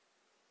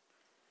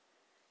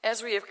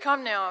As we have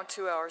come now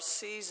to our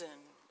season,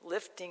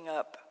 lifting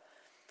up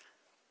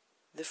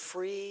the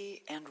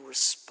free and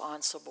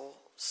responsible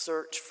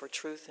search for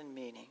truth and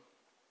meaning,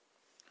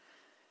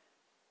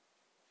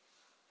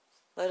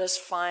 let us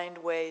find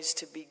ways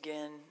to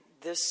begin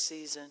this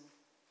season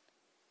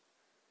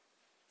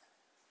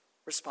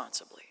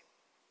responsibly.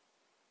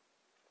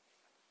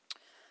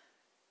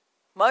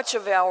 Much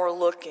of our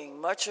looking,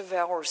 much of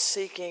our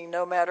seeking,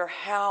 no matter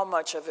how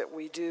much of it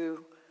we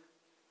do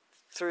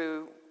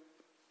through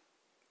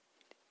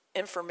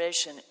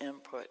information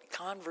input,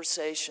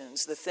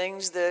 conversations, the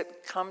things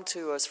that come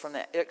to us from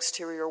the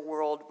exterior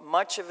world,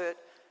 much of it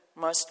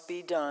must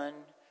be done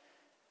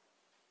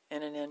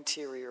in an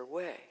interior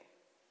way.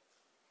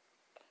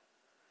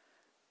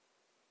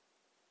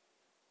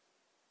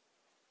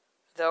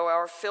 Though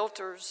our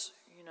filters,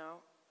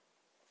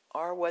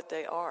 are what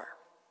they are,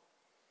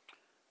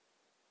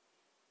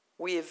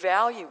 we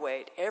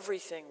evaluate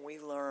everything we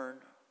learn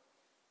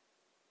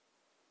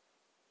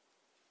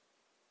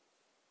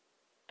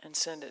and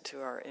send it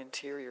to our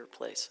interior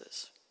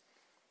places.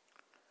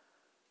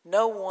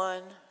 No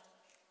one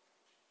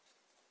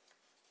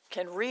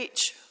can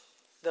reach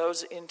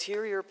those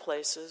interior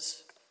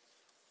places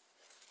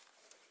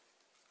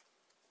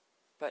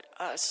but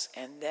us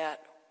and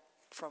that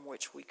from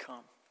which we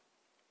come.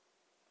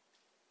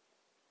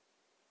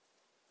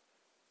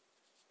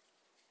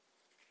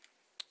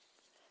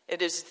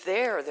 It is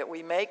there that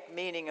we make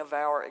meaning of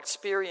our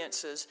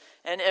experiences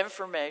and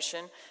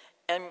information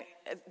and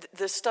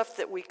the stuff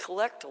that we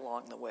collect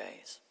along the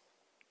ways.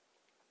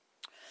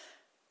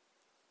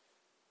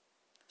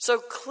 So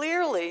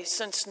clearly,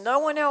 since no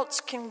one else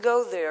can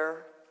go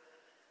there,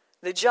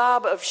 the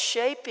job of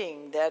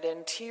shaping that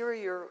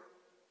interior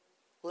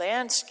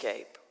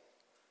landscape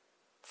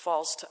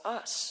falls to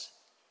us.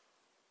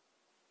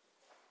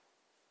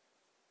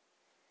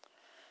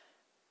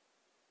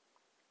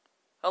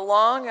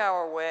 Along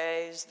our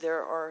ways,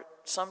 there are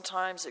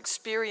sometimes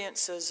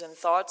experiences and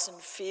thoughts and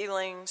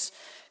feelings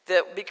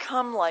that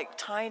become like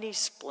tiny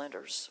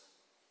splinters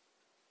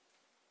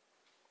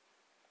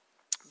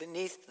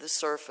beneath the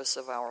surface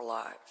of our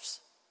lives.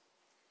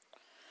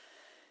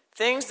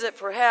 Things that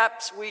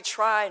perhaps we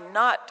try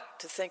not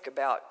to think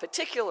about,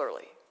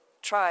 particularly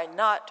try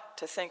not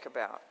to think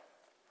about,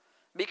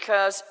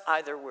 because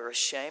either we're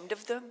ashamed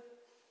of them,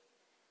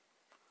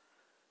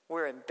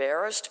 we're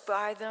embarrassed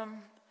by them,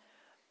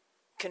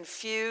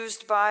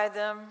 confused by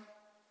them,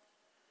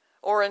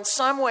 or in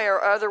some way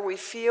or other we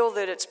feel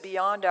that it's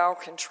beyond our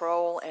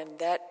control, and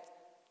that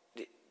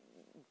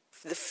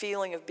the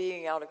feeling of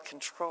being out of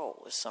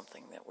control is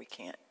something that we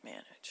can't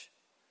manage.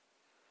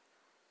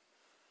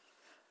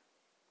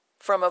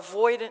 From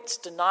avoidance,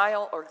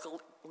 denial, or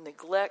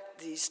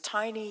neglect, these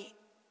tiny,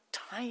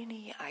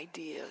 tiny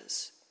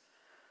ideas,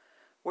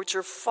 which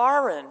are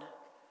foreign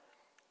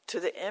to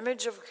the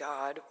image of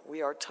God,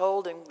 we are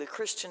told in the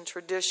Christian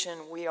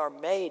tradition we are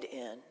made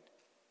in,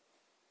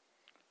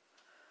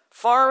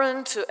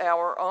 foreign to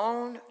our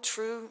own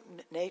true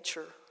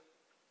nature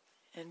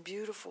and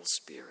beautiful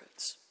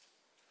spirits.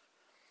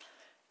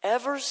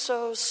 Ever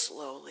so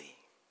slowly,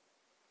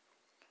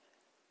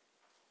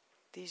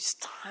 these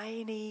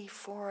tiny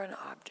foreign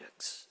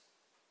objects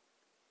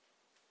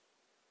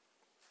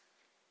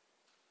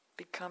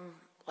become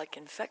like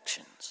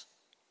infections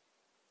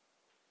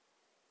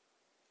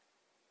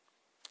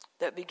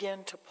that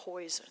begin to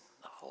poison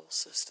the whole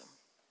system,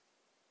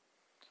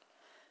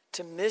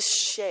 to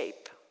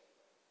misshape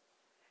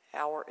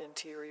our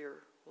interior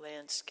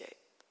landscape.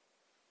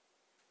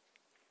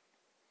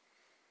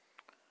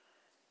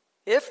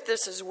 If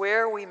this is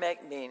where we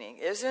make meaning,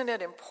 isn't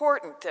it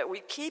important that we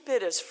keep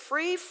it as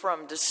free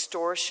from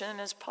distortion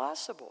as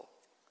possible?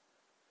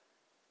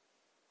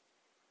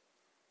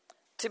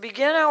 To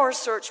begin our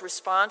search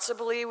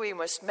responsibly, we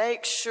must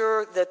make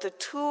sure that the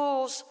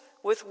tools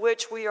with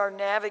which we are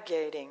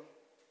navigating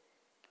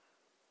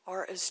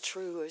are as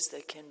true as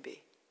they can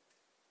be.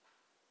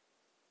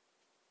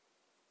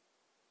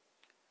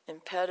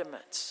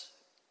 Impediments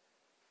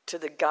to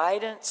the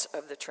guidance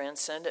of the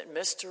transcendent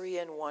mystery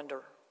and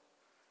wonder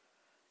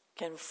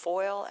can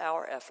foil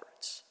our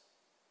efforts.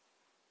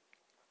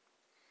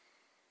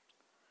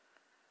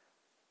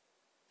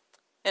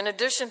 In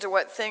addition to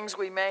what things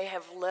we may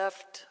have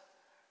left,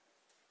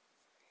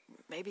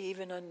 maybe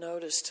even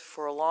unnoticed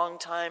for a long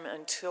time,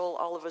 until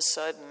all of a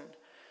sudden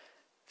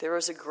there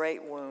is a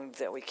great wound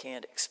that we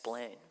can't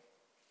explain.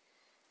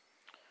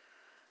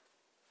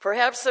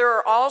 Perhaps there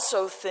are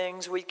also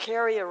things we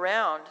carry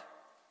around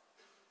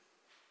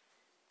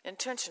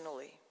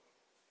intentionally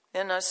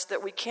in us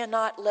that we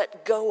cannot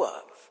let go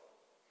of.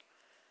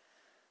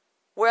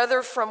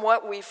 Whether from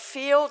what we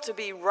feel to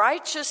be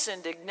righteous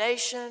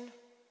indignation,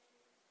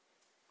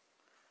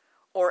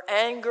 or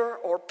anger,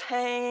 or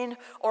pain,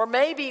 or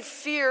maybe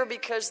fear,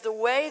 because the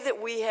way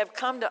that we have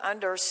come to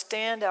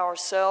understand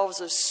ourselves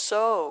is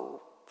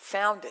so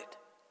founded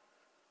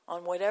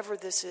on whatever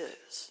this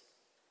is.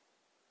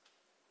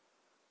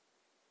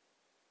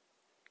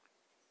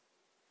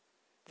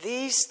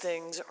 These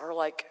things are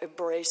like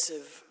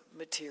abrasive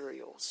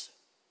materials.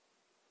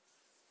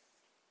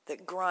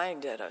 that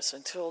grind at us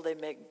until they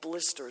make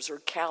blisters or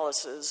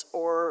calluses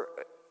or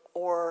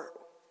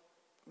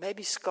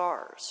maybe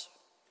scars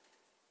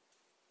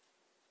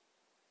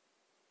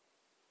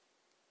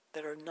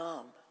that are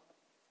numb.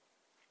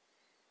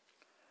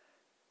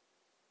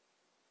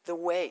 The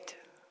weight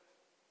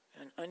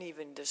and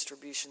uneven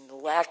distribution, the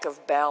lack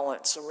of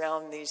balance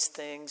around these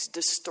things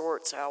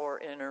distorts our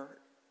inner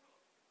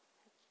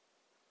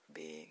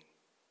being.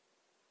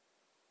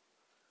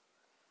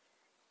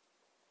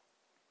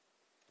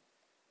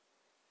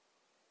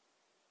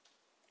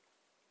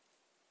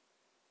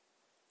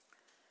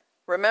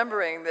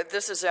 Remembering that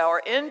this is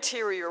our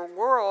interior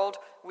world,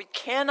 we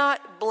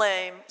cannot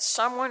blame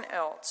someone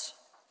else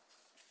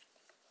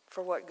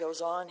for what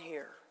goes on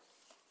here.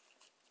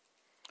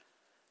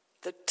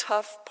 The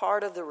tough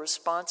part of the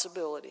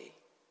responsibility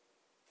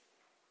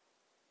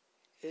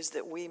is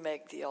that we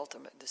make the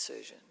ultimate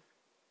decision.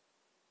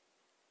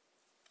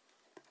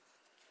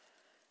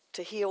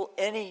 To heal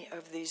any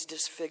of these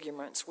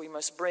disfigurements, we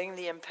must bring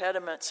the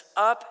impediments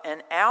up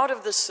and out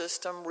of the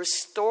system,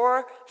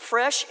 restore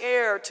fresh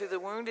air to the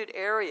wounded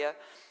area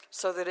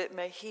so that it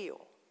may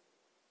heal.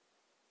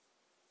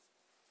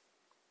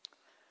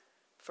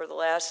 For the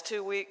last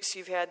 2 weeks,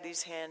 you've had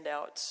these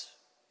handouts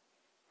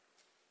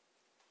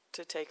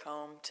to take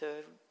home, to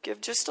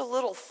give just a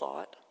little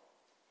thought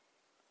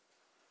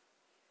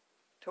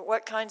to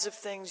what kinds of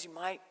things you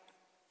might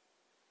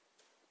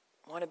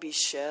want to be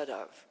shed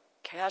of,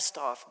 cast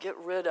off, get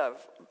rid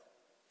of,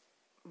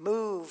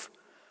 move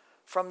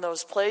from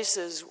those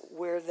places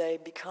where they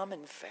become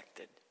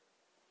infected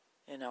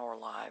in our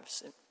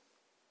lives.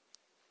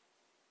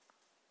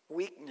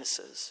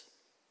 Weaknesses,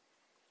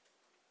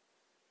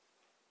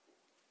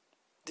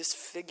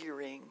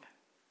 disfiguring.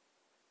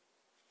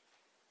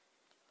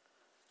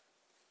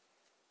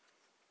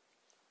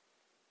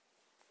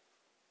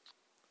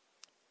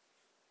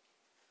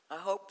 I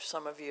hope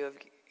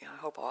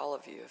all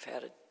of you have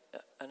had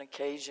an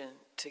occasion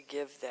to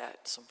give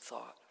that some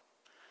thought.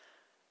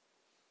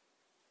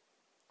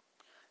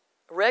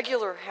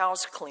 Regular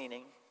house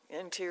cleaning,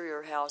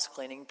 interior house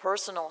cleaning,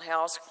 personal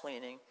house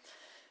cleaning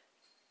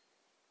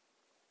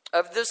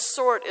of this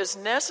sort is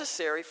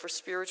necessary for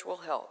spiritual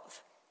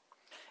health.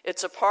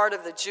 It's a part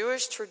of the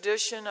Jewish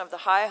tradition of the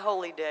High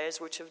Holy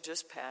Days, which have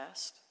just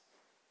passed,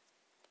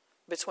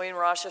 between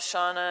Rosh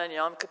Hashanah and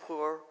Yom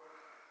Kippur,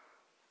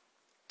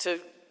 to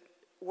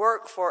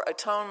work for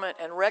atonement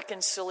and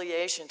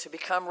reconciliation, to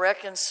become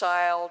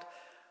reconciled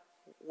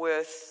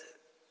with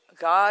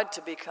God,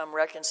 to become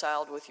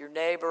reconciled with your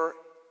neighbor,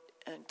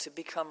 and to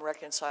become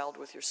reconciled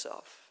with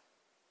yourself.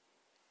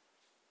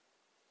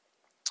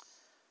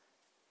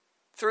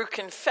 Through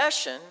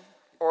confession,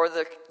 or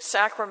the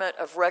sacrament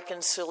of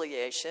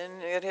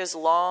reconciliation, it has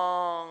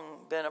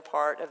long been a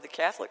part of the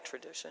Catholic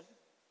tradition.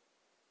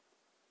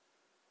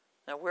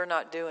 Now, we're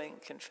not doing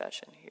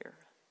confession here.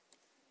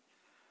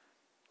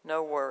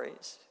 No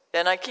worries.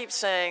 And I keep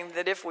saying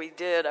that if we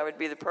did, I would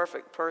be the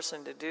perfect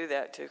person to do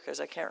that to, because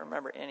I can't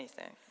remember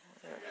anything.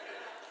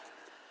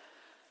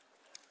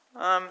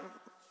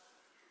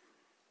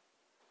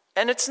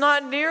 And it's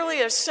not nearly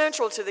as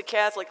central to the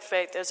Catholic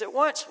faith as it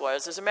once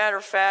was. As a matter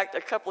of fact,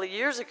 a couple of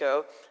years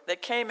ago, they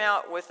came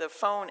out with a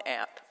phone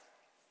app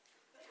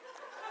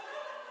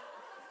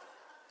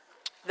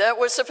that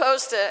was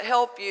supposed to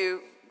help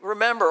you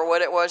remember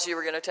what it was you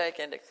were going to take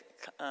into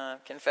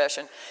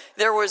confession.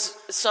 There was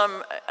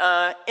some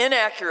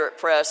inaccurate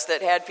press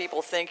that had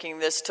people thinking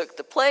this took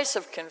the place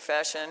of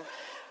confession,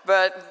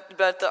 but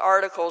the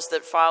articles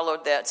that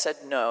followed that said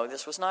no,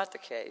 this was not the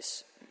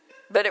case.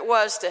 But it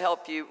was to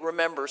help you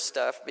remember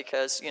stuff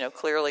because,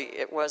 clearly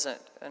it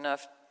wasn't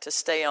enough to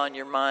stay on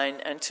your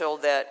mind until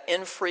that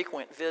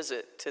infrequent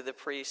visit to the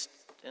priest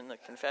in the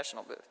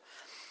confessional booth.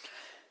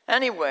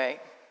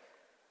 Anyway,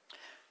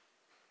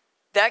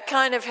 that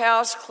kind of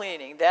house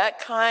cleaning,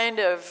 that kind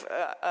of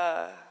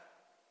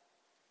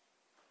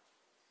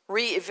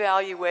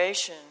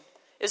reevaluation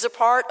is a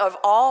part of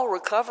all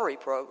recovery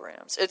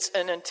programs. It's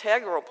an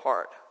integral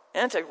part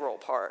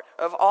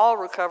of all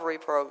recovery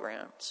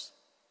programs.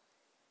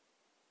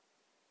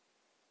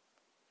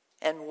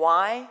 And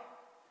why?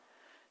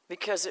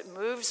 Because it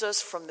moves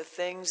us from the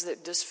things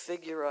that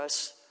disfigure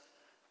us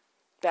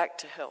back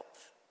to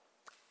health.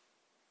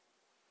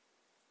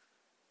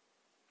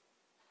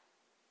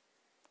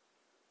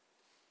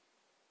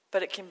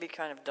 But it can be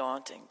kind of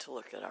daunting to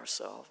look at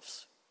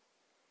ourselves.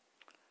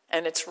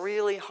 And it's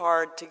really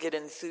hard to get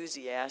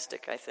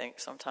enthusiastic, I think,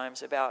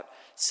 sometimes about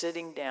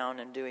sitting down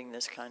and doing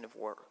this kind of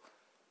work.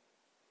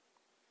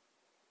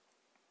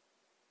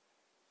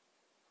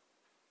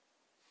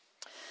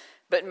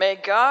 But may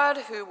God,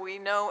 who we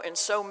know in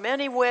so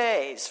many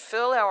ways,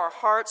 fill our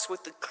hearts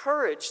with the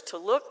courage to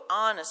look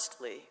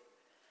honestly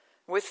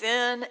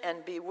within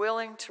and be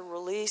willing to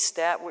release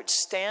that which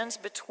stands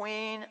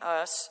between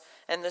us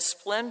and the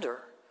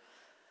splendor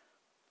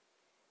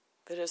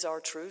that is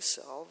our true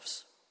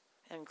selves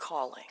and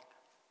calling.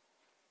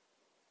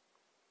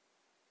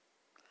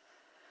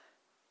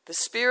 The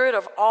spirit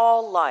of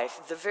all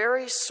life, the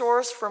very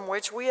source from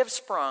which we have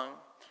sprung,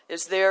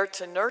 is there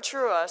to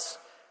nurture us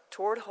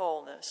toward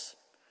wholeness,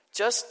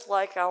 just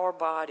like our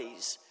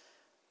bodies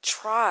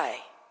try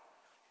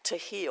to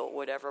heal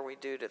whatever we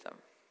do to them.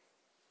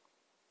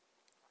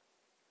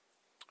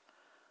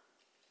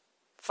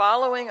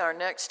 Following our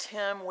next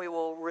hymn, we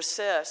will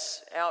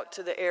recess out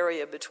to the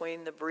area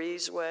between the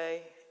breezeway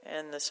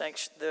and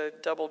the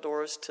double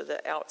doors to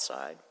the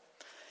outside.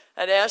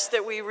 I'd ask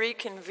that we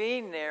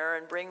reconvene there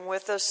and bring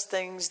with us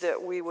things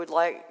that we would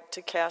like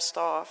to cast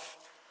off.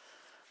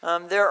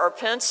 There are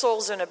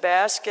pencils in a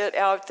basket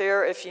out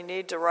there if you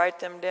need to write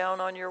them down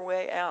on your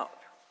way out.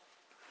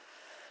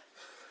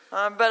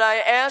 But I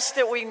ask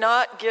that we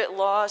not get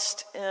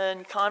lost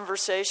in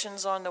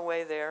conversations on the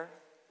way there.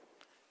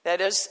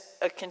 That is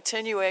a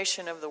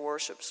continuation of the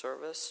worship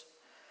service.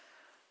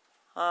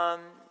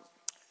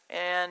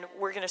 And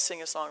we're going to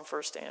sing a song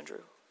first, Andrew.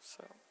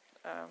 So,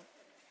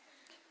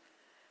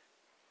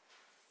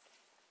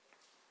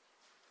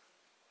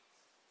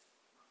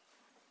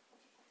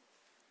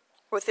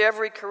 with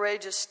every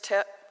courageous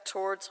step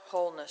towards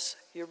wholeness,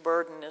 your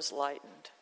burden is lightened.